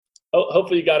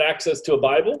Hopefully you got access to a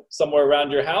Bible somewhere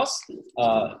around your house.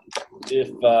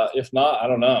 If not, I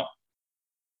don't know.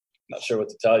 Not sure what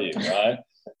to tell you, right?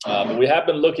 But we have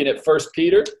been looking at 1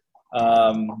 Peter.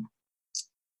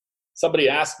 Somebody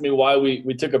asked me why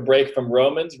we took a break from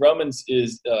Romans. Romans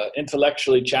is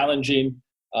intellectually challenging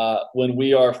when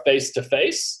we are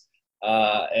face-to-face.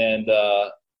 And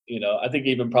I think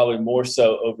even probably more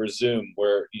so over Zoom,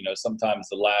 where, sometimes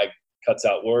the lag cuts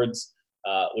out words,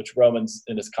 which Romans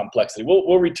in its complexity.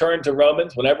 We'll return to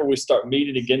Romans whenever we start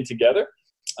meeting again together.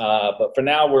 But for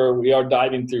now, we are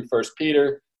diving through 1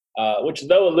 Peter, which,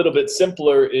 though a little bit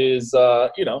simpler, is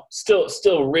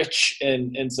still rich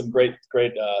in some great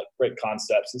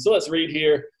concepts. And so let's read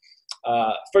here,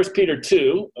 1 Peter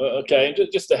 2. Okay,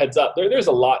 just a heads up. There's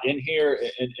a lot in here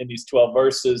in these 12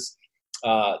 verses.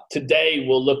 Today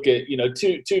we'll look at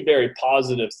two very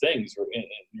positive things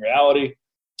in reality.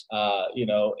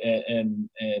 And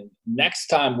next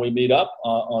time we meet up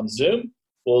on Zoom,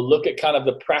 we'll look at kind of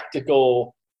the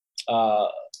practical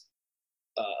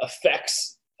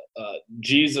effects.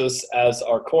 Jesus as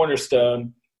our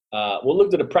cornerstone. We'll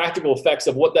look at the practical effects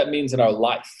of what that means in our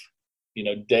life,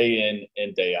 day in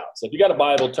and day out. So if you got a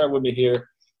Bible, turn with me here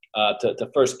to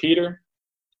 1 Peter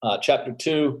chapter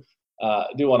 2. I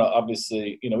do want to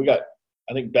obviously,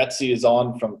 I think Betsy is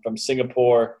on from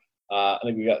Singapore. I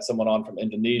think we got someone on from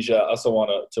Indonesia. I also want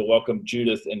to welcome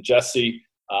Judith and Jesse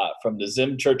from the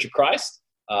Zim Church of Christ,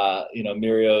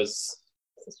 Mirio's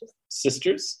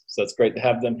sisters. So it's great to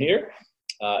have them here.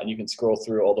 And you can scroll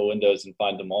through all the windows and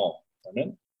find them all.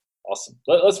 Amen. Awesome.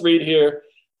 Let's read here.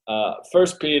 1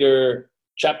 Peter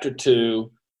chapter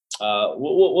 2.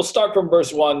 We'll start from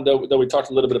verse 1, though we talked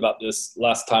a little bit about this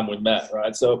last time we met,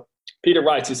 right? So Peter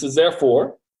writes, he says,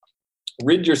 "Therefore,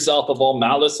 rid yourself of all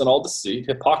malice and all deceit,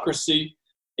 hypocrisy,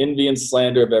 envy, and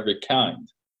slander of every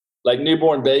kind. Like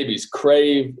newborn babies,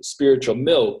 crave spiritual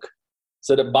milk,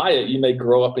 so that by it you may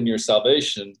grow up in your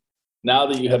salvation, now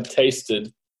that you have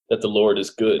tasted that the Lord is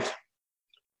good.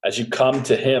 As you come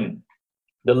to him,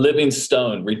 the living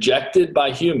stone, rejected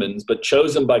by humans, but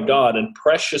chosen by God and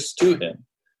precious to him,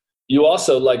 you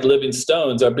also, like living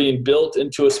stones, are being built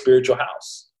into a spiritual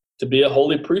house, to be a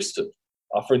holy priesthood,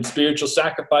 offering spiritual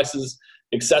sacrifices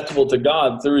acceptable to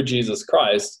God through Jesus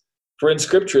Christ. For in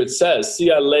Scripture it says,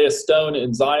 'See, I lay a stone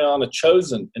in Zion, a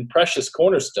chosen and precious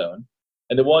cornerstone,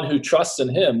 and the one who trusts in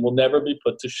him will never be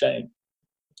put to shame.'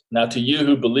 Now to you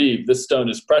who believe, this stone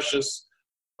is precious,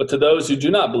 but to those who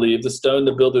do not believe, the stone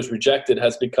the builders rejected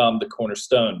has become the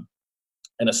cornerstone,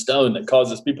 and a stone that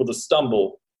causes people to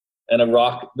stumble, and a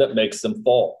rock that makes them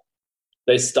fall.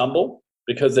 They stumble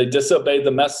because they disobeyed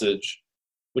the message,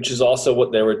 which is also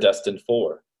what they were destined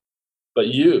for. But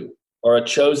you are a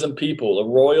chosen people, a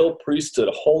royal priesthood,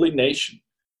 a holy nation,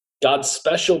 God's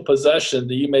special possession,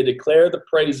 that you may declare the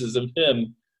praises of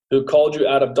him who called you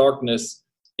out of darkness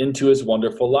into his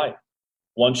wonderful light.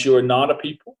 Once you were not a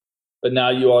people, but now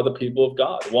you are the people of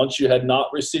God. Once you had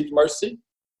not received mercy,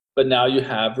 but now you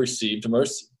have received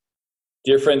mercy.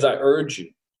 Dear friends, I urge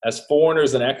you, as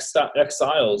foreigners and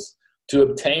exiles, to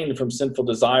abstain from sinful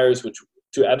desires which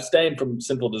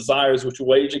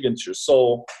wage against your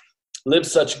soul. Live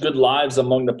such good lives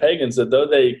among the pagans that though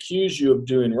they accuse you of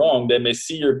doing wrong, they may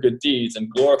see your good deeds and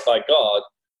glorify God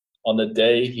on the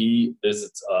day he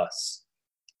visits us."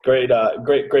 Great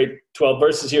 12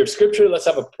 verses here of Scripture. Let's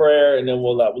have a prayer, and then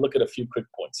we'll look at a few quick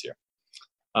points here.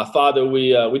 Father,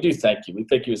 we do thank you. We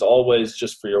thank you as always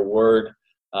just for your word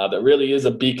that really is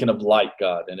a beacon of light,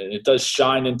 God, and it does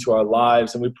shine into our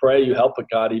lives. And we pray you help it,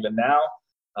 God, even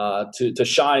now to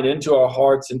shine into our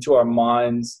hearts, into our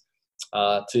minds,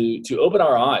 to open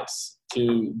our eyes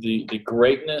to the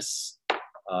greatness,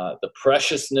 the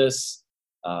preciousness,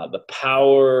 the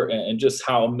power, and just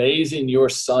how amazing your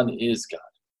Son is, God.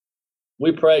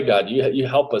 We pray, God, you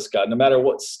help us, God, no matter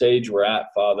what stage we're at,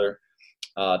 Father,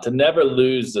 to never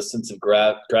lose the sense of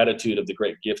gratitude of the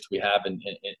great gift we have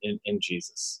in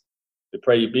Jesus. We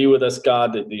pray you be with us,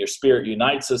 God, that your Spirit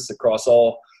unites us across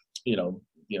all,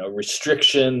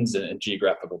 restrictions and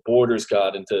geographical borders,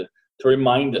 God, and to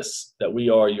remind us that we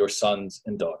are your sons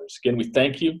and daughters. Again, we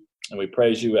thank you and we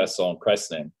praise you as all in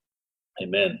Christ's name.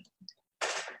 Amen.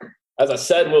 As I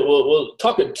said, we'll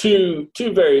talk at two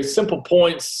very simple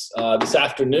points this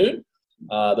afternoon.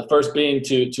 The first being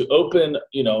to open,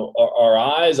 our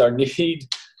eyes, our need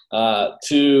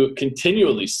to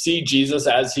continually see Jesus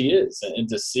as he is, and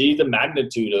to see the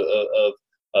magnitude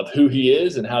of who he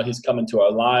is and how he's come into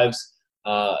our lives.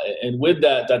 And with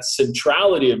that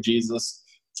centrality of Jesus,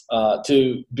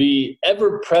 to be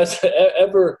ever present,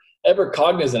 ever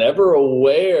cognizant, ever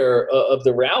aware of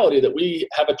the reality that we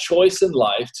have a choice in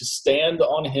life to stand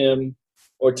on him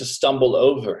or to stumble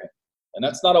over him. And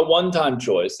that's not a one-time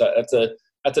choice. That's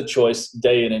a choice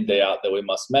day in and day out that we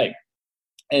must make.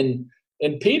 And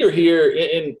Peter here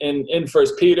in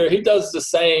First Peter, he does the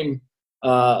same,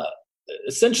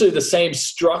 essentially the same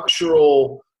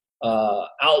structural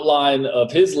outline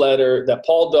of his letter that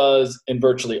Paul does in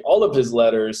virtually all of his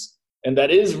letters, and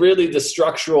that is really the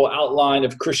structural outline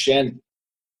of Christianity.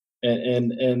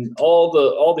 And all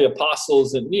the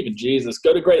apostles and even Jesus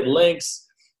go to great lengths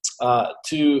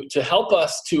to help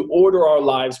us to order our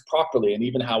lives properly and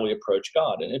even how we approach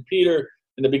God. And Peter,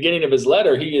 in the beginning of his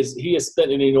letter, he has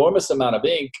spent an enormous amount of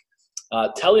ink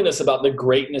telling us about the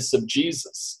greatness of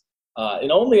Jesus.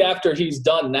 And only after he's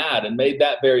done that and made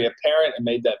that very apparent and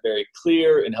made that very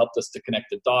clear and helped us to connect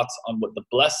the dots on what the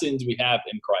blessings we have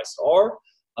in Christ are,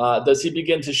 does he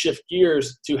begin to shift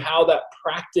gears to how that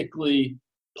practically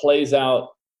plays out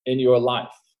in your life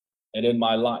and in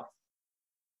my life.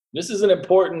 This is an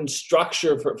important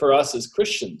structure for us as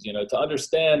Christians, to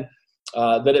understand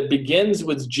that it begins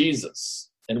with Jesus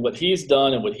and what he's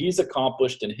done and what he's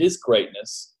accomplished and his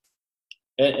greatness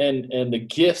and the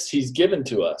gifts he's given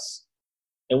to us.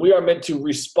 And we are meant to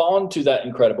respond to that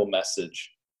incredible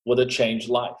message with a changed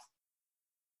life.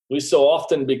 We so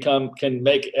often can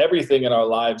make everything in our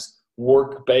lives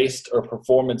work-based or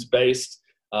performance-based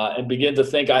and begin to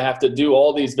think I have to do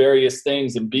all these various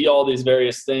things and be all these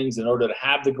various things in order to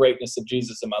have the greatness of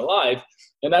Jesus in my life.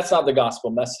 And that's not the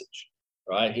gospel message,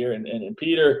 right? Here in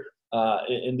Peter,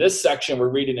 in this section we're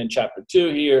reading in chapter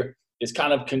 2 here, is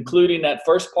kind of concluding that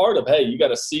first part of, hey, you got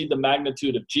to see the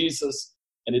magnitude of Jesus.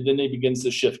 And then he begins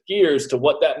to shift gears to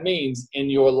what that means in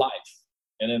your life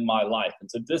and in my life. And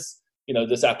so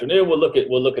this afternoon we'll look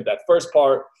at that first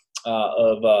part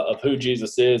of who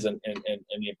Jesus is and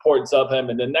the importance of him.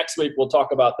 And then next week we'll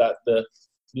talk about the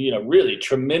really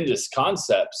tremendous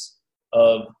concepts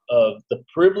of the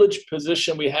privileged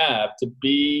position we have to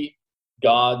be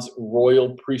God's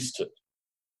royal priesthood,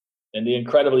 and the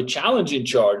incredibly challenging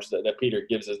charge that Peter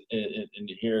gives us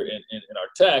here in our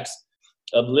text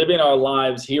of living our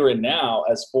lives here and now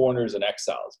as foreigners and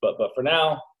exiles. But for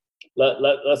now,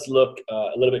 let's look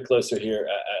a little bit closer here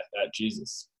at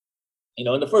Jesus.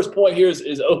 And the first point here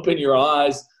is open your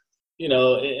eyes.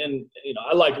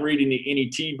 I like reading the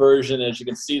NET version, as you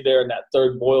can see there in that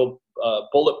third bullet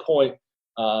point.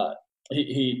 The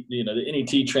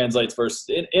NET translates verse.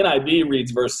 NIV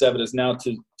reads verse 7 as now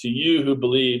to you who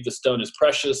believe the stone is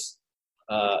precious.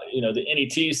 The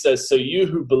NET says, so you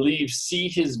who believe see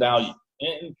his value.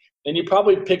 And you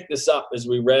probably picked this up as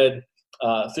we read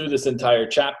through this entire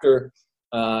chapter.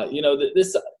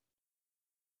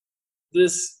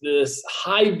 This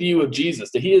high view of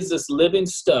Jesus, that he is this living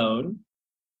stone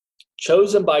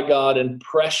chosen by God and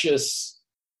precious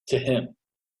to him.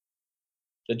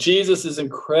 That Jesus is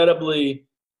incredibly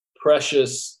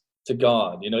precious to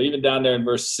God. Even down there in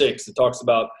verse 6, it talks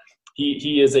about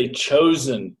he is a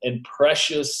chosen and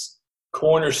precious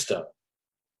cornerstone.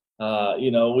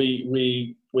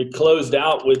 We closed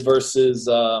out with verses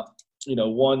 1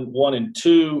 and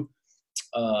 2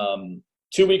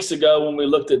 2 weeks ago when we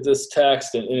looked at this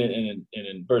text, and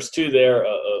in verse 2 there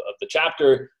of the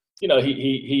chapter,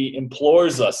 he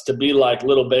implores us to be like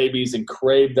little babies and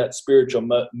crave that spiritual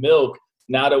milk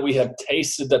now that we have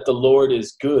tasted that the Lord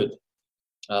is good.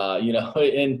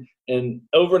 And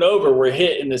over and over we're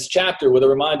hit in this chapter with a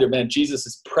reminder, man, Jesus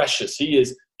is precious. He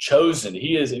is chosen.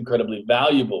 He is incredibly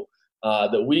valuable,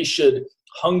 that we should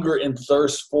hunger and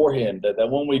thirst for him, that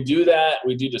when we do that,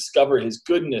 we do discover his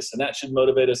goodness, and that should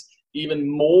motivate us even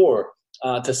more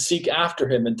to seek after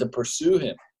him and to pursue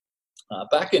him.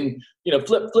 Back in,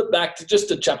 flip back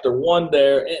to chapter 1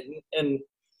 there, and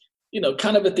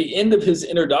kind of at the end of his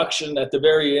introduction, at the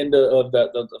very end of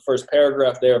the first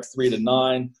paragraph there of 3 to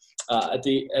 9, at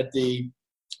 3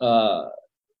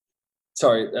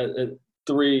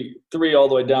 all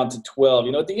the way down to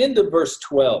 12. At the end of verse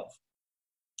 12,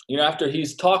 after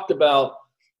he's talked about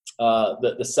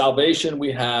the salvation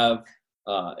we have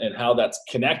and how that's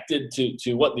connected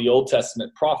to what the Old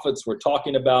Testament prophets were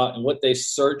talking about and what they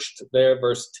searched there,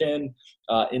 verse 10,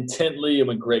 intently and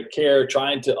with great care,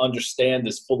 trying to understand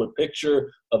this fuller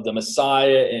picture of the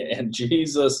Messiah and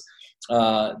Jesus.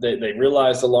 They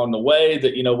realized along the way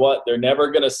that, they're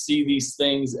never going to see these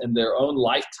things in their own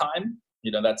lifetime.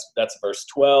 That's verse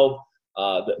 12,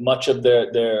 that much of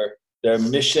their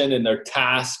mission and their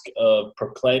task of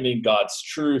proclaiming God's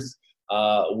truth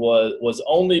was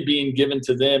only being given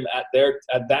to them at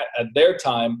their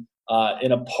time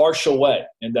in a partial way,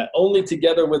 and that only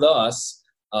together with us,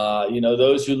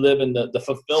 those who live in the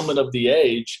fulfillment of the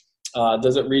age,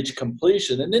 does it reach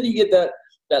completion. And then you get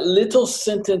that little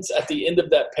sentence at the end of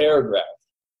that paragraph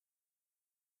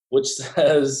which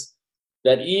says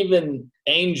that even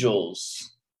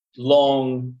angels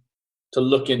long to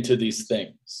look into these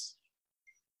things.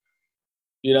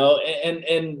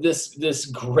 And this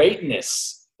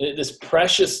greatness, this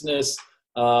preciousness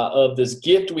of this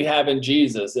gift we have in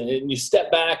Jesus. And you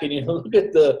step back and you look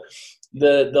at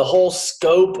the whole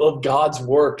scope of God's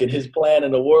work and his plan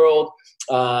in the world,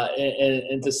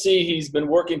 and to see he's been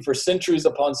working for centuries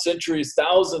upon centuries,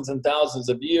 thousands and thousands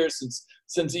of years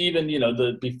since even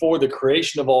before the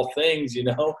creation of all things. He's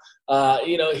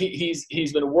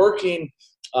been working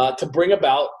to bring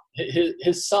about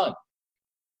his son.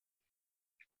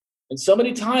 And so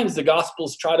many times the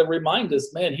Gospels try to remind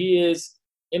us, man, he is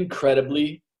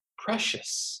incredibly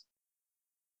precious.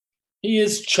 He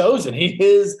is chosen. He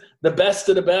is the best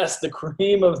of the best, the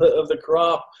cream of the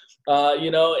crop,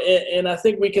 and I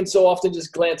think we can so often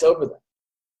just glance over them.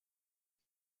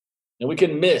 And we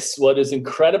can miss what is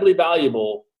incredibly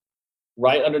valuable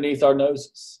right underneath our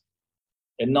noses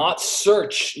and not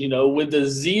search, with the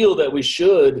zeal that we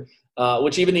should,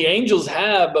 which even the angels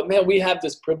have. But man, we have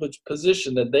this privileged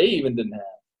position that they even didn't have.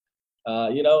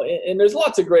 And there's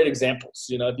lots of great examples.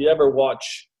 If you ever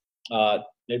watch,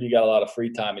 maybe you got a lot of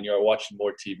free time and you're watching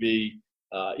more TV,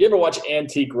 you ever watch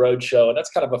Antique Roadshow? And that's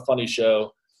kind of a funny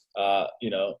show.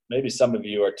 Maybe some of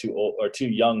you are too old or too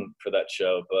young for that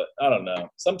show, but I don't know.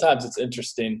 Sometimes it's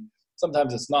interesting.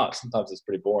 Sometimes it's not. Sometimes it's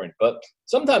pretty boring, but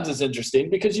sometimes it's interesting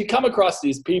because you come across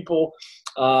these people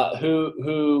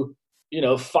who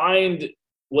find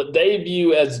what they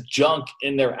view as junk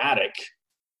in their attic,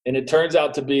 and it turns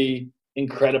out to be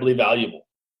incredibly valuable.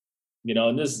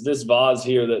 And this vase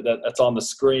here that's on the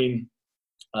screen,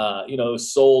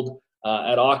 sold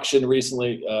at auction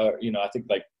recently. I think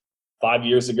like 5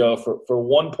 years ago for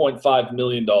 $1.5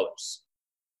 million.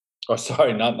 Or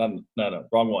sorry, no,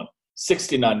 wrong one.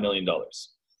 $69 million,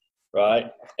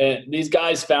 right? And these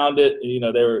guys found it.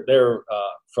 They're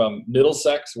from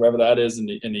Middlesex, wherever that is in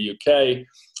the UK.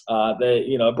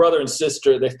 They, a brother and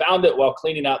sister, they found it while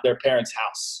cleaning out their parents'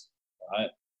 house, right?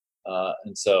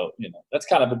 And so, that's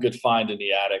kind of a good find in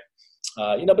the attic.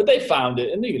 But they found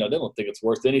it, and they don't think it's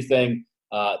worth anything.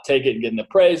 Take it and get in the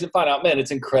praise and find out, man,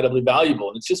 it's incredibly valuable.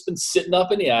 And it's just been sitting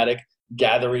up in the attic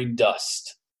gathering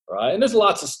dust, right? And there's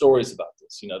lots of stories about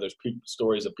this. There's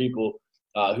stories of people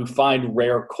who find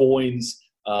rare coins.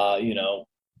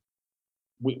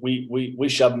 We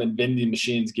shove them in vending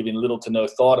machines, giving little to no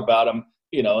thought about them,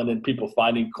 and then people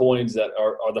finding coins that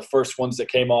are the first ones that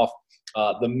came off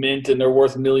the mint, and they're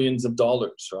worth millions of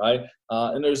dollars, right?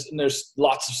 And there's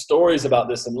lots of stories about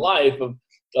this in life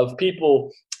of people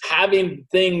having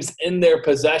things in their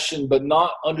possession, but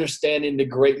not understanding the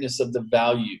greatness of the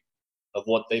value of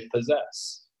what they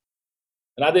possess.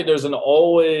 And I think there's an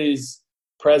always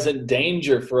present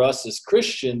danger for us as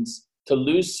Christians to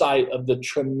lose sight of the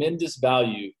tremendous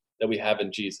value that we have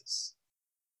in Jesus.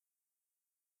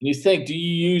 And you think, do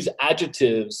you use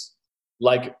adjectives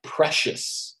like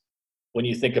precious when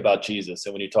you think about Jesus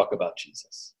and when you talk about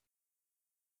Jesus?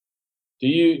 Do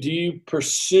you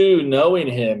pursue knowing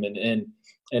him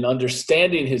and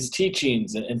understanding his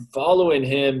teachings and following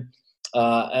him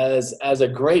as a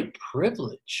great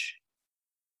privilege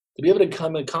to be able to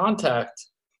come in contact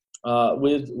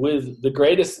with the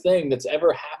greatest thing that's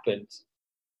ever happened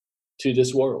to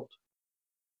this world?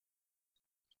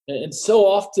 And so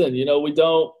often, we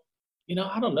don't,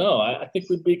 I don't know. I think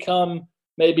we become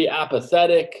maybe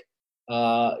apathetic,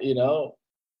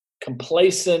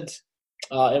 complacent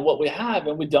in what we have,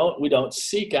 and we don't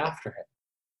seek after him.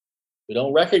 We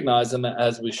don't recognize him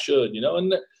as we should,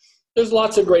 and there's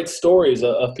lots of great stories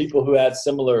of people who had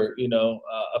similar,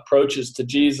 approaches to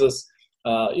Jesus.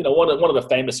 One of the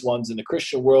famous ones in the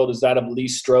Christian world is that of Lee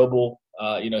Strobel.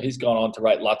 He's gone on to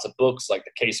write lots of books like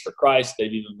The Case for Christ.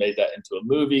 They've even made that into a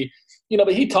movie.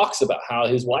 But he talks about how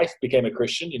his wife became a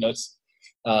Christian. And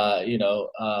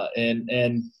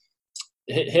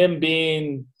him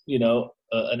being,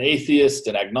 an atheist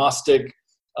and agnostic,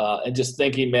 and just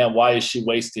thinking, man, why is she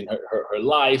wasting her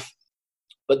life?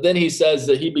 But then he says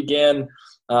that he began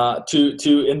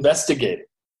to investigate it.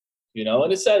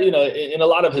 And it said, in a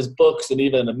lot of his books and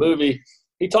even in the movie,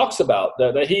 he talks about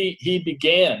that he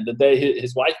began, the day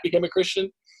his wife became a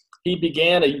Christian, he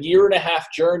began a 1.5-year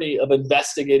journey of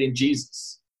investigating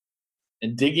Jesus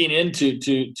and digging into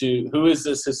who is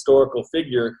this historical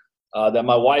figure that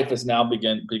my wife has now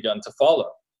begun to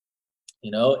follow.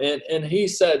 And he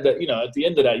said that, at the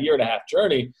end of that 1.5-year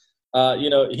journey,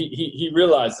 he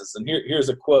realizes, and here's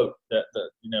a quote that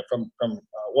from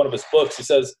one of his books. He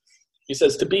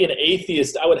says, to be an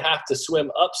atheist, I would have to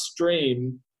swim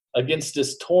upstream against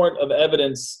this torrent of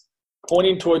evidence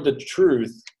pointing toward the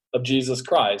truth of Jesus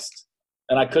Christ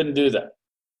and I couldn't do that.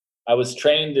 I was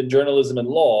trained in journalism and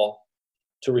law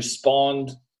to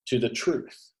respond to the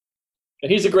truth.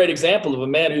 And he's a great example of a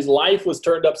man whose life was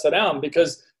turned upside down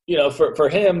because, for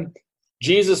him,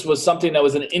 Jesus was something that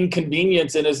was an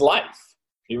inconvenience in his life.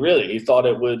 He thought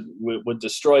it would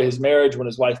destroy his marriage when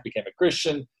his wife became a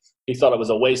Christian. He thought it was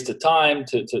a waste of time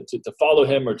to follow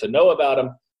him or to know about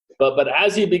him. But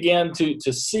as he began to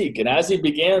seek and as he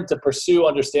began to pursue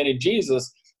understanding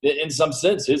Jesus, in some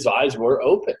sense, his eyes were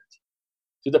opened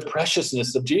to the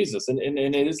preciousness of Jesus.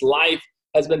 And his life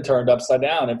has been turned upside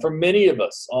down. And for many of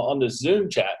us on the Zoom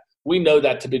chat, we know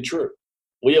that to be true.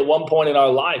 We at one point in our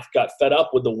life got fed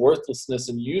up with the worthlessness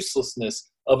and uselessness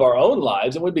of our own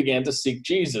lives, and we began to seek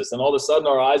Jesus. And all of a sudden,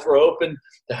 our eyes were open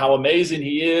to how amazing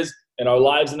he is, and our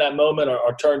lives in that moment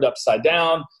are turned upside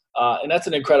down. And that's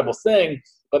an incredible thing.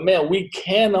 But man, we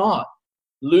cannot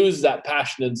lose that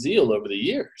passion and zeal over the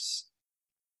years.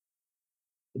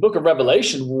 The book of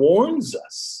Revelation warns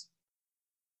us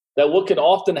that what can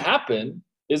often happen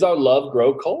is our love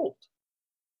grow cold.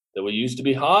 That we used to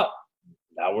be hot,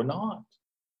 now we're not.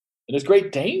 And there's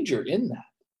great danger in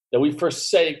that we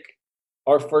forsake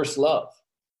our first love.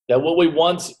 That what we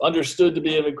once understood to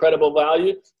be of incredible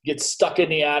value gets stuck in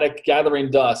the attic gathering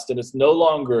dust, and it's no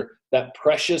longer that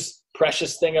precious,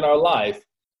 precious thing in our life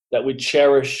that we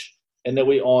cherish and that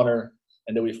we honor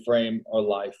and that we frame our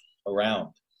life around.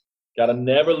 Got to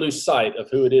never lose sight of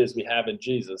who it is we have in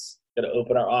Jesus. Got to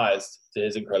open our eyes to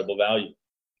his incredible value.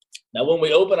 Now, when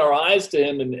we open our eyes to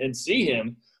him and see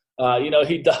him,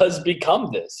 he does become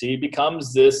this. He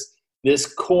becomes this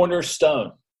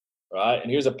cornerstone, right?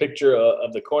 And here's a picture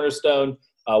of the cornerstone,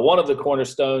 one of the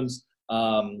cornerstones,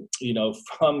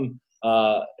 from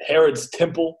Herod's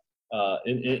temple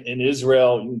in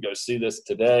Israel. You can go see this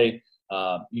today.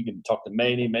 You can talk to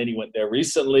Maney. Maney went there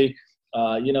recently.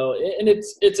 And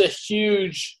it's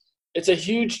a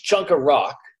huge chunk of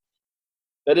rock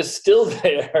that is still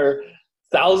there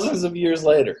thousands of years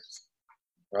later,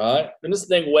 right? And this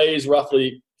thing weighs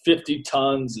roughly 50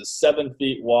 tons, is 7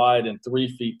 feet wide and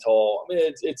 3 feet tall. I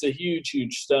mean, it's a huge,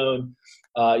 huge stone.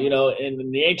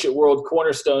 In the ancient world,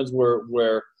 cornerstones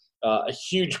were a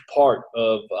huge part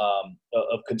of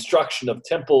construction of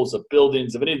temples, of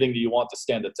buildings, of anything that you want to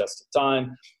stand the test of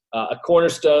time. A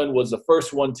cornerstone was the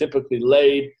first one typically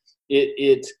laid.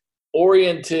 It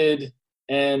oriented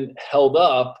and held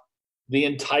up the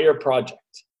entire project,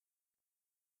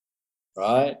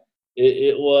 right?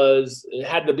 It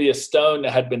had to be a stone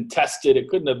that had been tested. It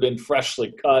couldn't have been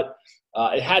freshly cut.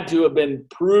 It had to have been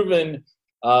proven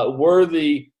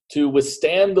worthy to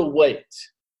withstand the weight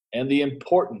and the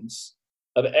importance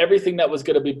of everything that was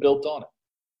going to be built on it.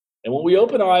 And when we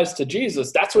open our eyes to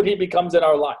Jesus, that's what he becomes in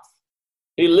our life.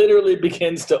 He literally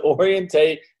begins to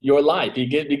orientate your life. He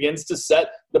begins to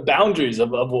set the boundaries of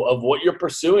what you're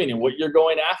pursuing and what you're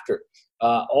going after.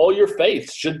 All your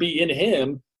faith should be in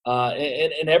him,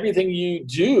 and everything you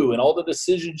do and all the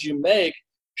decisions you make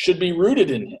should be rooted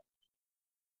in him.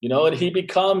 And he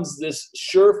becomes this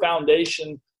sure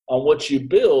foundation on which you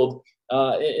build.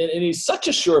 And he's such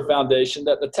a sure foundation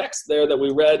that the text there that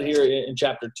we read here in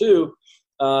chapter 2,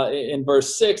 in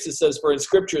verse 6, it says, "For in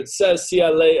Scripture it says, see, I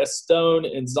lay a stone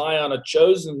in Zion, a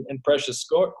chosen and precious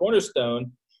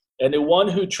cornerstone, and the one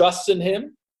who trusts in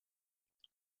him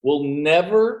will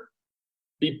never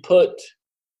be put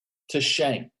to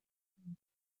shame."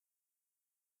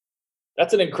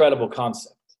 That's an incredible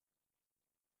concept.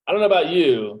 I don't know about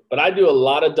you, but I do a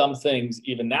lot of dumb things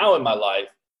even now in my life.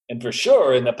 And for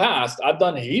sure, in the past, I've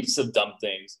done heaps of dumb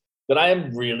things that I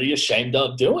am really ashamed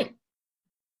of doing.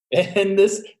 And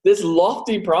this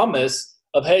lofty promise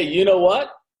of, hey, you know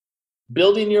what?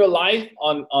 Building your life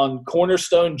on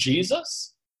cornerstone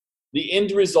Jesus, the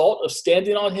end result of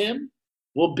standing on him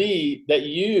will be that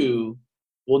you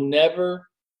will never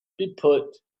be put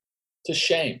to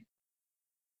shame.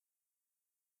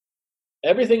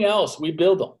 Everything else we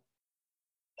build on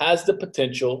has the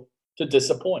potential to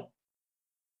disappoint.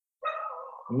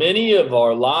 Many of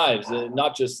our lives,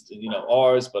 not just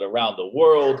ours, but around the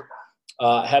world,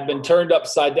 have been turned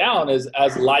upside down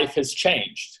as life has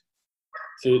changed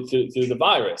through the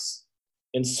virus.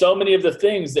 And so many of the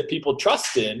things that people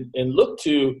trust in and look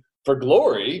to for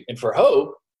glory and for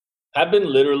hope have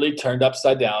been literally turned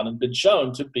upside down and been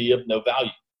shown to be of no value.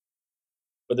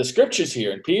 But the scriptures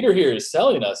here, and Peter here is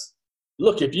telling us,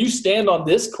 look, if you stand on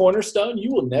this cornerstone, you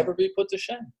will never be put to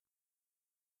shame.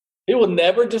 He will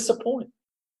never disappoint.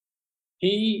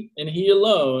 He and he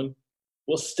alone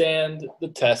will stand the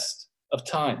test of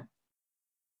time.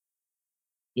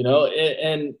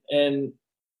 And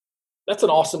that's an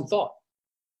awesome thought.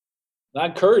 And I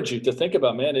encourage you to think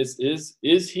about, man, is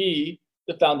he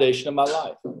the foundation of my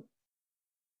life.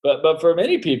 But for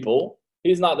many people,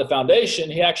 he's not the foundation.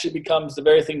 He actually becomes the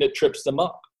very thing that trips them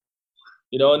up.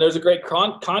 And there's a great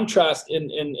contrast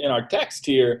in our text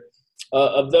here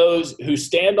of those who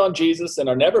stand on Jesus and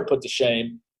are never put to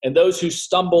shame, and those who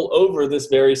stumble over this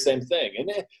very same thing.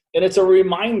 And it's a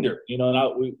reminder,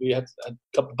 and we had a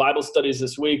couple Bible studies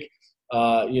this week,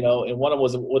 and one of them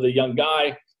was with a young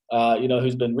guy,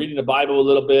 who's been reading the Bible a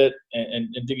little bit and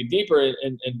digging deeper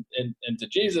into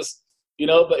Jesus,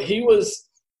 but he was,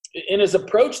 in his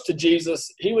approach to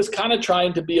Jesus, he was kind of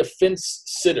trying to be a fence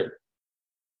sitter,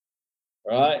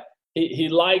 right? He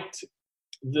liked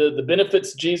the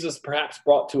benefits Jesus perhaps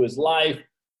brought to his life,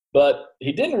 but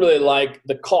he didn't really like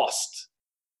the cost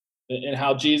and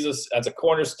how Jesus, as a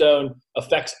cornerstone,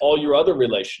 affects all your other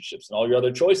relationships and all your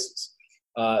other choices.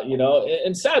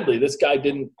 And sadly, this guy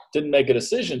didn't make a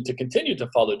decision to continue to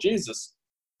follow Jesus,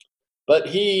 but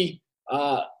he,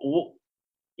 I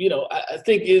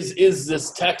think is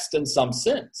this text in some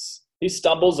sense. He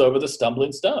stumbles over the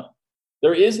stumbling stone.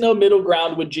 There is no middle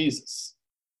ground with Jesus.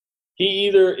 He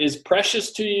either is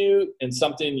precious to you and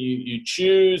something you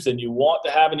choose and you want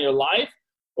to have in your life,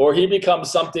 or he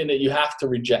becomes something that you have to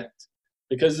reject,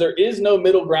 because there is no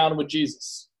middle ground with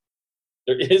Jesus.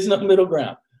 There is no middle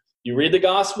ground. You read the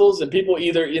Gospels and people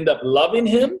either end up loving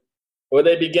him or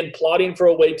they begin plotting for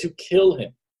a way to kill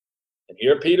him. And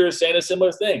here Peter is saying a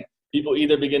similar thing. People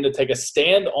either begin to take a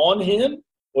stand on him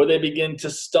or they begin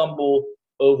to stumble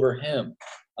over him.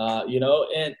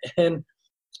 And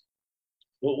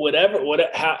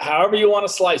however you want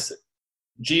to slice it,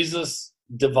 Jesus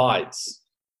divides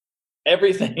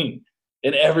everything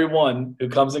and everyone who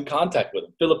comes in contact with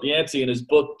him. Philip Yancey, in his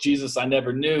book, Jesus I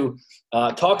Never Knew,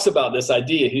 talks about this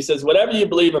idea. He says, whatever you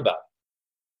believe about it,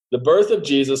 the birth of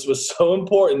Jesus was so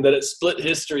important that it split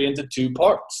history into two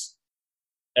parts.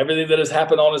 Everything that has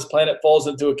happened on this planet falls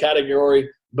into a category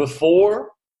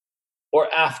before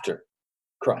or after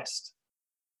Christ.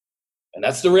 And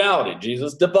that's the reality.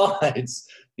 Jesus divides,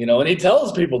 and he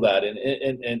tells people that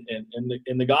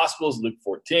in the Gospels, Luke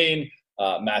 14,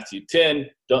 Matthew 10.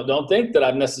 Don't think that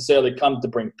I've necessarily come to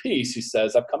bring peace. He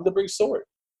says, I've come to bring sword.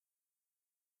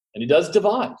 And he does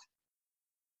divide.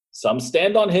 Some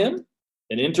stand on him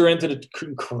and enter into the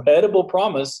incredible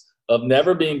promise of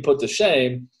never being put to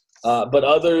shame, but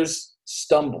others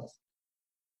stumble.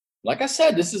 Like I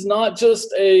said, this is not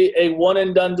just a one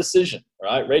and done decision,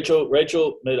 right? Rachel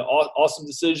made an awesome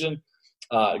decision,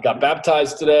 got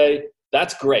baptized today.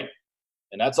 That's great.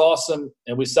 And that's awesome.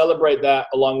 And we celebrate that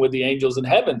along with the angels in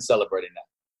heaven celebrating that.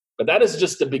 But that is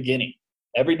just the beginning.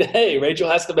 Every day, Rachel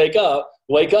has to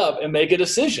wake up and make a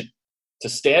decision to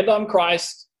stand on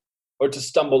Christ or to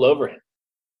stumble over him.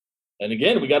 And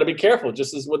again, we got to be careful,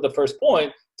 just as with the first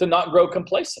point, to not grow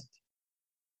complacent.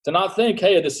 To not think,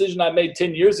 hey, a decision I made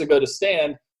 10 years ago to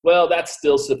stand, well, that's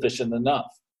still sufficient enough.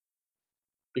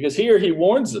 Because here he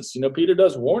warns us, Peter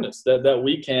does warn us that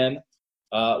we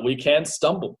can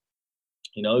stumble.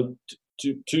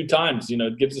 Two times,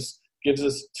 gives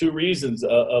us two reasons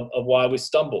of why we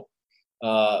stumble. Here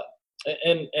are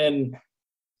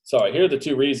the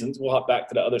two reasons. We'll hop back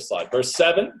to the other slide. Verse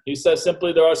 7, he says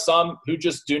simply, there are some who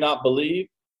just do not believe.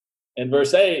 In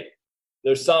verse 8,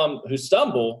 there's some who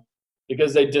stumble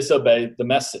because they disobey the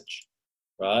message.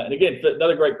 Right? And again,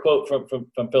 another great quote from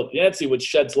Philip Yancey, which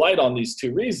sheds light on these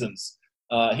two reasons.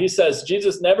 He says,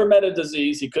 Jesus never met a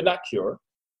disease he could not cure,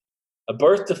 a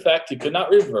birth defect he could not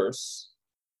reverse,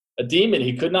 a demon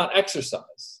he could not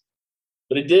exorcise.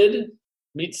 But he did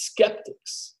meet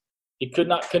skeptics he could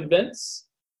not convince,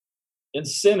 and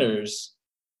sinners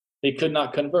he could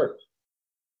not convert.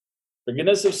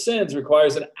 Forgiveness of sins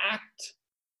requires an act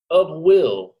of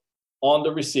will on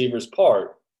the receiver's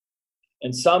part.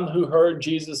 And some who heard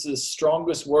Jesus'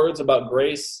 strongest words about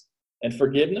grace and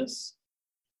forgiveness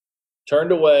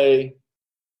turned away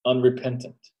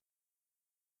unrepentant.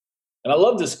 And I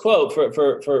love this quote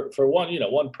for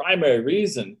one primary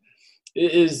reason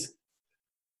is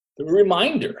the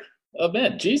reminder of,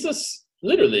 man, Jesus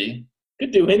literally could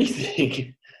do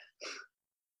anything.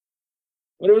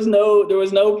 There was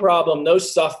no problem, no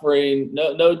suffering,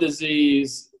 no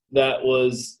disease that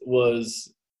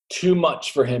was too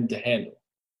much for him to handle.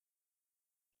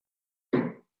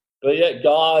 But yet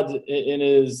God, in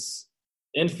his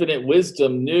infinite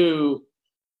wisdom, knew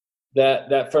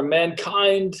that for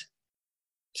mankind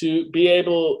to be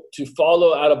able to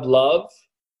follow out of love,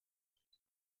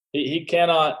 he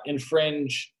cannot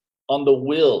infringe on the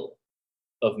will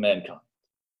of mankind.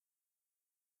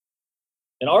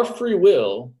 And our free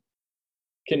will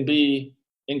can be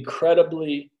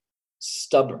incredibly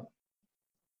stubborn.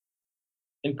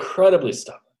 Incredibly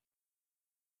stubborn.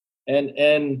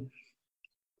 And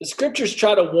the scriptures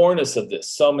try to warn us of this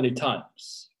so many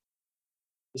times.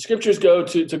 The scriptures go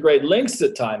to great lengths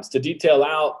at times to detail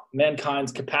out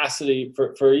mankind's capacity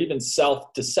for even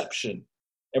self-deception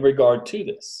in regard to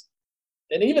this.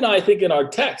 And even I think in our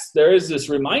text, there is this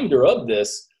reminder of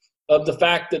this, of the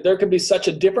fact that there can be such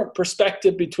a different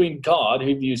perspective between God,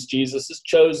 who views Jesus as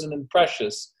chosen and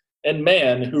precious, and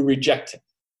man who reject him.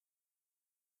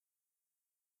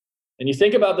 And you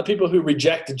think about the people who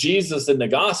reject Jesus in the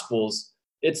Gospels,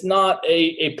 it's not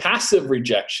a passive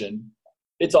rejection.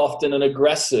 It's often an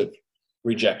aggressive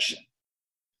rejection.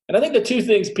 And I think the two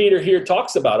things Peter here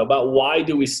talks about why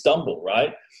do we stumble,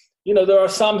 right? There are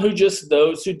some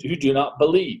those who do not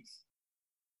believe.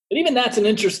 And even that's an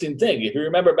interesting thing. If you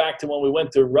remember back to when we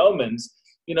went through Romans,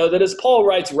 that as Paul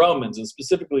writes Romans, and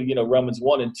specifically, Romans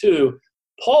 1 and 2,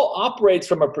 Paul operates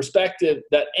from a perspective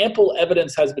that ample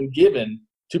evidence has been given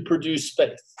to produce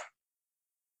faith.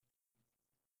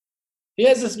 He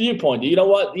has this viewpoint. You know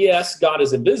what? Yes, God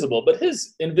is invisible, but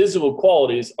his invisible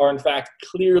qualities are in fact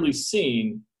clearly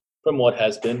seen from what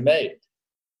has been made,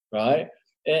 right?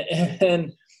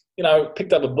 And I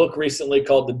picked up a book recently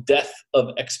called The Death of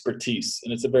Expertise,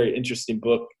 and it's a very interesting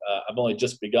book. I've only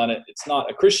just begun it. It's not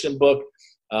a Christian book,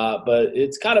 but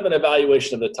it's kind of an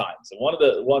evaluation of the times. And one of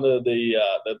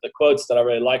the quotes that I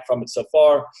really like from it so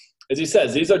far is he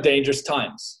says, "These are dangerous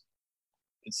times."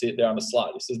 You can see it there on the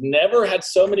slide. He says, "Never had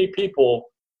so many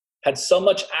people had so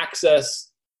much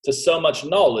access to so much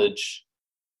knowledge,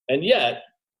 and yet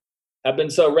have been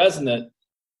so resonant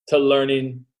to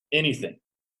learning anything."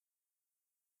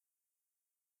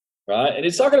 Right? And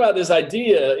he's talking about this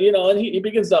idea, and he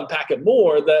begins to unpack it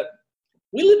more, that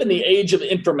we live in the age of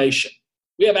information.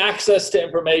 We have access to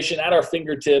information at our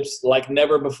fingertips like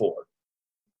never before.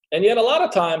 And yet a lot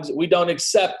of times we don't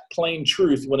accept plain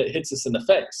truth when it hits us in the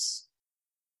face.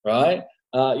 Right?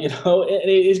 And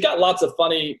he's got lots of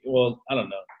funny, well, I don't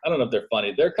know if they're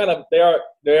funny.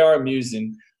 They are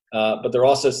amusing, but they're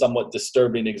also somewhat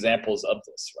disturbing examples of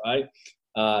this, right?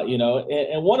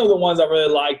 And one of the ones I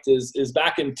really liked is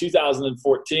back in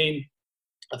 2014,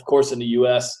 of course, in the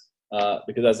U.S.,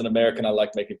 because as an American, I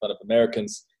like making fun of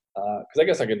Americans, because I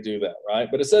guess I can do that, right?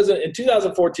 But it says in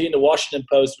 2014, the Washington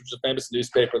Post, which is a famous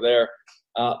newspaper there,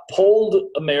 polled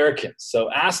Americans. So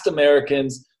asked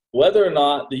Americans whether or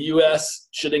not the U.S.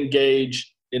 should engage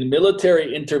in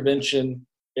military intervention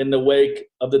in the wake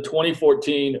of the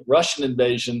 2014 Russian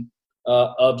invasion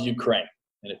of Ukraine.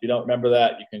 And if you don't remember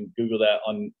that, you can Google that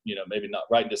on, maybe not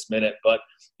right this minute, but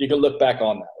you can look back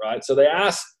on that, right? So they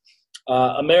asked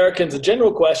Americans a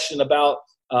general question about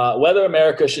whether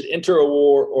America should enter a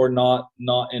war or not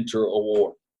enter a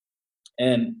war.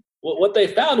 And what they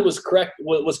found was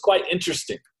quite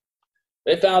interesting.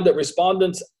 They found that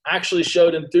respondents actually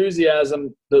showed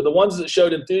enthusiasm. The ones that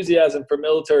showed enthusiasm for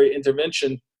military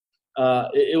intervention,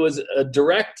 it was a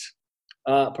direct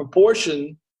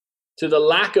proportion to the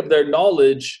lack of their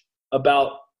knowledge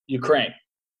about Ukraine.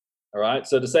 All right.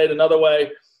 So to say it another way,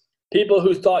 people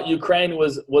who thought Ukraine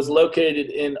was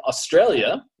located in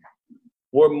Australia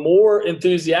were more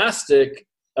enthusiastic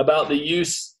about the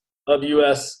use of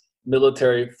U.S.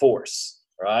 military force.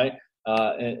 Right.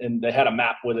 And they had a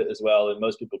map with it as well, and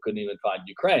most people couldn't even find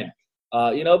Ukraine.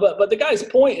 But the guy's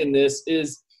point in this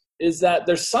is that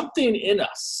there's something in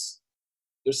us.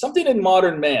 There's something in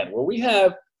modern man where we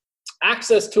have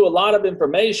access to a lot of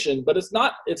information, but it's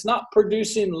not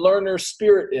producing learner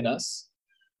spirit in us.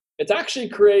 It's actually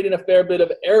creating a fair bit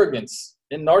of arrogance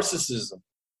and narcissism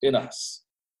in us,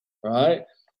 right?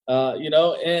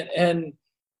 And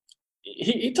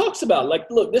he talks about, like,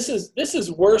 look, this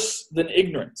is worse than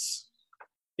ignorance.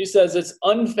 He says it's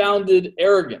unfounded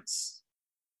arrogance,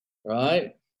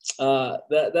 right?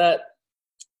 That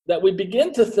we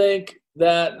begin to think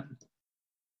that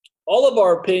all of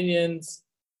our opinions,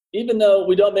 even though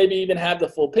we don't maybe even have the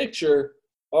full picture,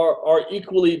 are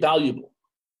equally valuable,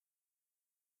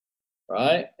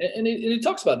 right? And he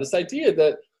talks about this idea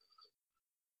that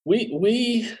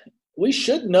we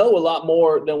should know a lot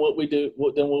more than what we do.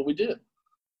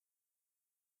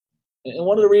 And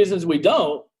one of the reasons we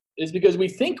don't is because we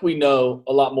think we know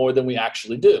a lot more than we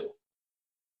actually do.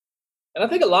 And I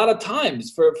think a lot of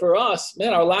times for us,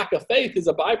 man, our lack of faith is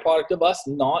a byproduct of us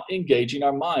not engaging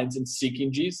our minds and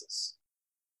seeking Jesus.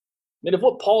 I mean, if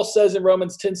what Paul says in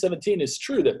Romans 10:17 is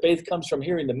true, that faith comes from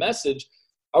hearing the message,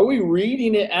 are we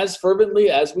reading it as fervently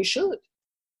as we should?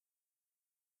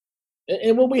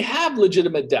 And when we have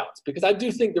legitimate doubts, because I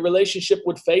do think the relationship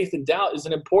with faith and doubt is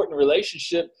an important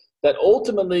relationship, that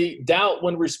ultimately doubt,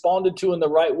 when responded to in the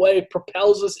right way,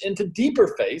 propels us into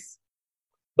deeper faith,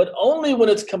 but only when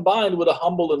it's combined with a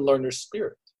humble and learner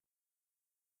spirit.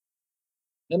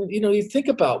 And, you think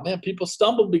about, man, people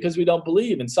stumble because we don't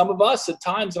believe. And some of us at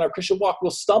times in our Christian walk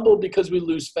will stumble because we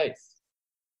lose faith.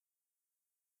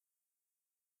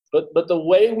 But the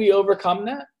way we overcome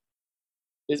that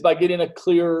is by getting a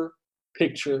clearer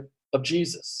picture of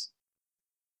Jesus.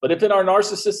 But if in our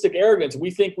narcissistic arrogance, we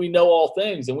think we know all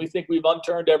things and we think we've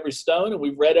unturned every stone and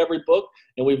we've read every book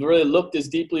and we've really looked as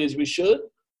deeply as we should,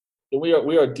 then we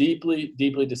are deeply,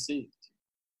 deeply deceived.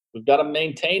 We've got to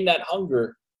maintain that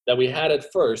hunger that we had at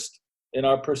first in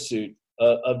our pursuit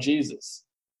of Jesus.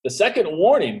 The second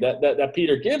warning that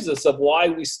Peter gives us of why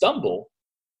we stumble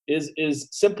is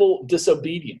simple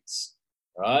disobedience,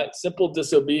 right? Simple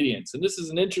disobedience. And this is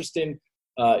an interesting,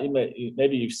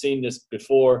 maybe you've seen this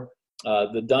before,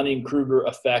 the Dunning-Kruger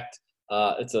effect.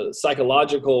 It's a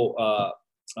psychological,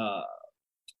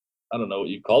 I don't know what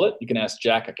you call it. You can ask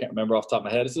Jack. I can't remember off the top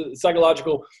of my head. It's a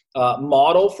psychological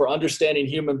model for understanding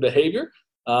human behavior.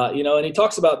 And he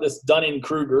talks about this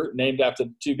Dunning-Kruger, named after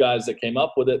the two guys that came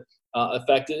up with it,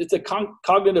 effect. It's a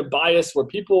cognitive bias where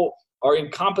people are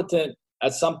incompetent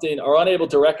at something or unable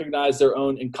to recognize their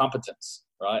own incompetence,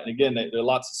 right? And again, there are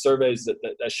lots of surveys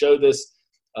that show this.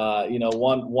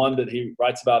 One that he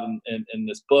writes about in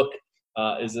this book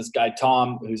is this guy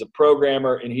Tom, who's a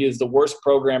programmer, and he is the worst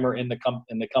programmer in the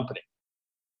company.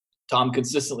 Tom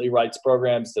consistently writes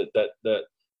programs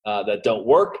that don't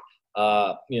work.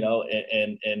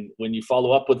 And when you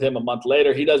follow up with him a month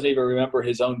later, he doesn't even remember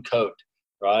his own code,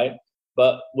 right?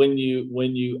 But when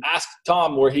you ask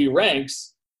Tom where he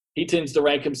ranks, he tends to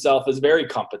rank himself as very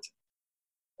competent,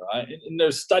 right? And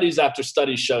there's studies after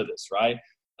studies show this, right?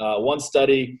 One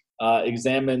study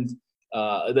examined,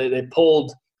 they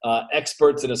pulled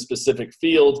experts in a specific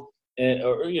field,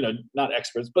 not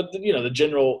experts, but the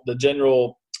general.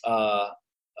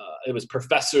 It was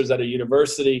professors at a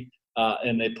university,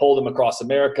 and they polled them across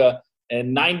America,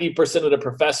 and 90% of the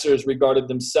professors regarded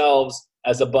themselves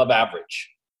as above average.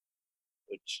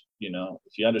 Which,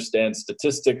 if you understand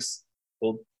statistics,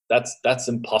 well, that's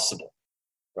impossible,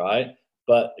 right?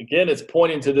 But again, it's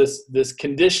pointing to this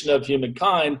condition of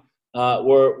humankind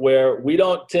where we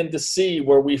don't tend to see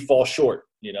where we fall short,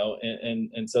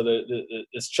 and so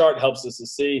this chart helps us to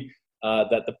see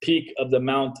that the peak of the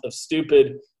amount of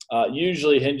stupid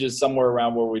usually hinges somewhere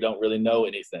around where we don't really know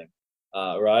anything,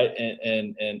 right?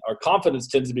 And our confidence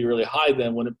tends to be really high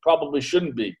then when it probably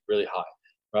shouldn't be really high,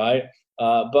 right?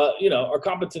 But our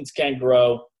competence can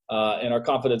grow. And our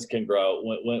confidence can grow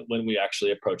when we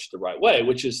actually approach the right way,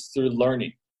 which is through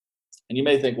learning. And you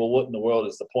may think, well, what in the world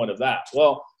is the point of that?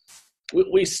 Well,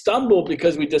 we stumble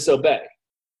because we disobey.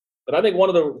 But I think one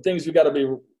of the things we've got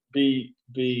to be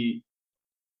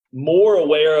more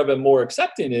aware of and more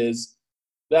accepting is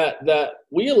that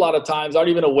we a lot of times aren't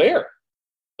even aware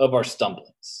of our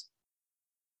stumblings.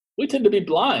 We tend to be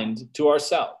blind to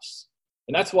ourselves.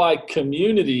 And that's why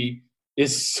community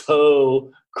is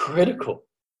so critical.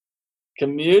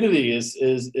 Community is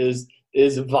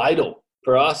vital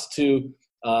for us to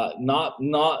not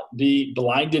be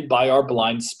blinded by our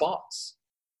blind spots,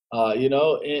 for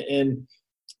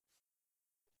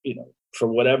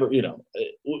whatever,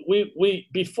 we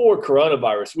before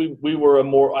coronavirus, we were a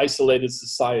more isolated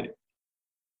society.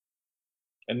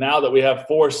 And now that we have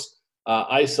forced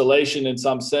isolation in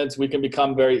some sense, we can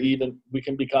become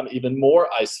even more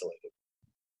isolated.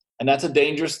 And that's a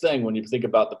dangerous thing when you think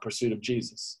about the pursuit of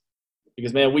Jesus.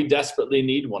 Because, man, we desperately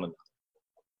need one another.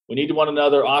 We need one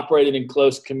another operating in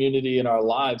close community in our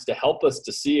lives to help us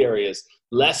to see areas,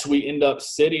 lest we end up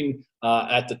sitting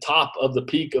at the top of the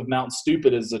peak of Mount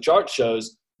Stupid, as the chart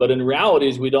shows, but in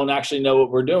realities, we don't actually know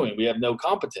what we're doing. We have no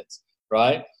competence,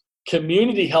 right?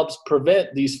 Community helps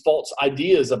prevent these false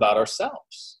ideas about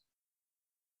ourselves.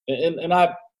 And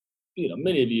I,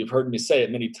 many of you have heard me say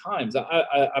it many times.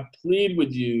 I plead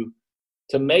with you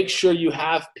to make sure you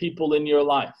have people in your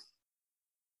life.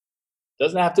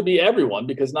 Doesn't have to be everyone,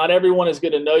 because not everyone is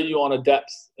going to know you on a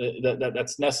depth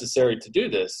that's necessary to do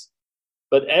this.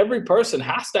 But every person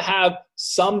has to have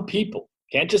some people.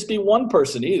 Can't just be one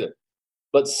person either,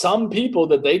 but some people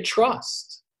that they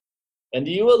trust. And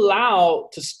do you allow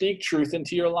to speak truth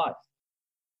into your life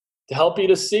to help you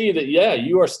to see that, yeah,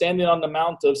 you are standing on the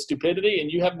mount of stupidity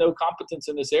and you have no competence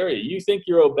in this area. You think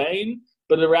you're obeying,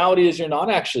 but the reality is you're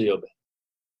not actually obeying.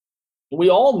 We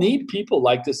all need people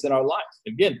like this in our life.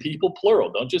 Again, people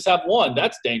plural. Don't just have one.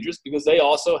 That's dangerous because they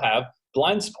also have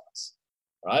blind spots,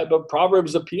 right? But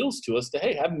Proverbs appeals to us to,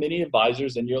 hey, have many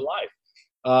advisors in your life.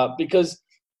 Because,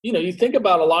 you think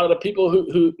about a lot of the people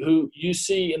who you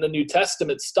see in the New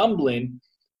Testament stumbling,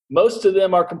 most of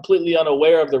them are completely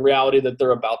unaware of the reality that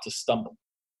they're about to stumble.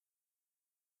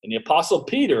 And the Apostle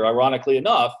Peter, ironically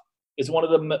enough, is one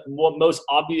of the most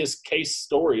obvious case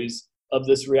stories of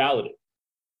this reality.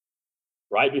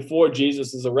 Right before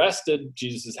Jesus is arrested,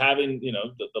 Jesus is having,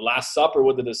 the Last Supper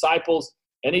with the disciples,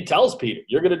 and he tells Peter,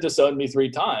 you're going to disown me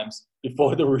 3 times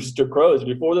before the rooster crows,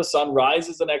 before the sun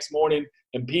rises the next morning.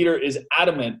 And Peter is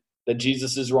adamant that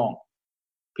Jesus is wrong.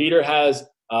 Peter has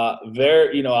a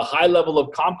high level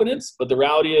of confidence, but the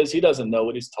reality is he doesn't know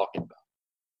what he's talking about.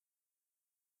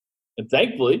 And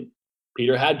thankfully,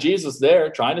 Peter had Jesus there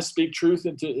trying to speak truth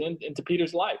into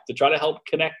Peter's life, to try to help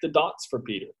connect the dots for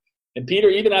Peter. And Peter,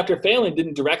 even after failing,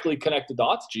 didn't directly connect the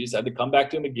dots. Jesus had to come back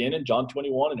to him again in John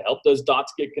 21 and help those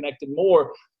dots get connected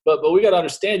more. But we got to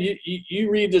understand,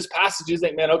 you read this passage, you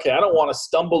think, man, okay, I don't want to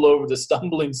stumble over the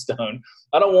stumbling stone.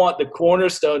 I don't want the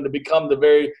cornerstone to become the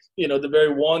very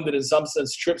one that in some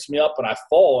sense trips me up and I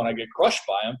fall and I get crushed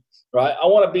by him, right? I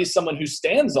want to be someone who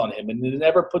stands on him and is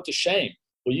never put to shame.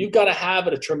 Well, you've got to have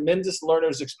a tremendous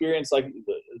learner's experience, like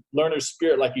learner's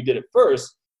spirit, like you did at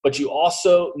first, but you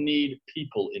also need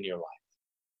people in your life.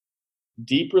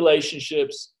 Deep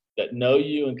relationships that know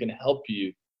you and can help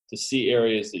you to see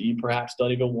areas that you perhaps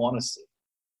don't even want to see.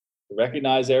 To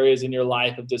recognize areas in your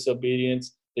life of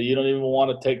disobedience that you don't even want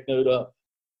to take note of,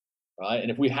 right? And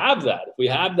if we have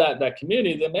that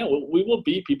community, then man, we will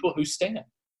be people who stand.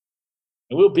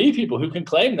 And we'll be people who can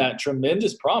claim that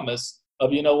tremendous promise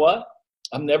of, you know what?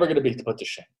 I'm never going to be put to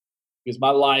shame because my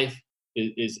life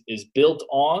is built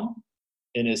on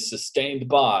and is sustained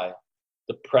by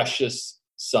the precious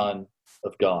Son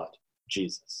of God,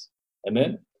 Jesus.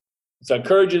 Amen? So I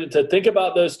encourage you to think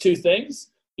about those 2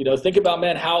 things. Think about,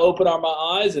 man, how open are my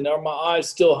eyes? And are my eyes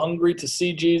still hungry to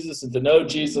see Jesus and to know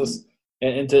Jesus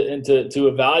and to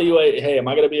evaluate, hey, am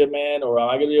I going to be a man or am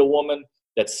I going to be a woman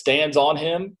that stands on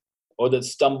him or that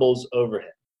stumbles over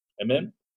him? Amen?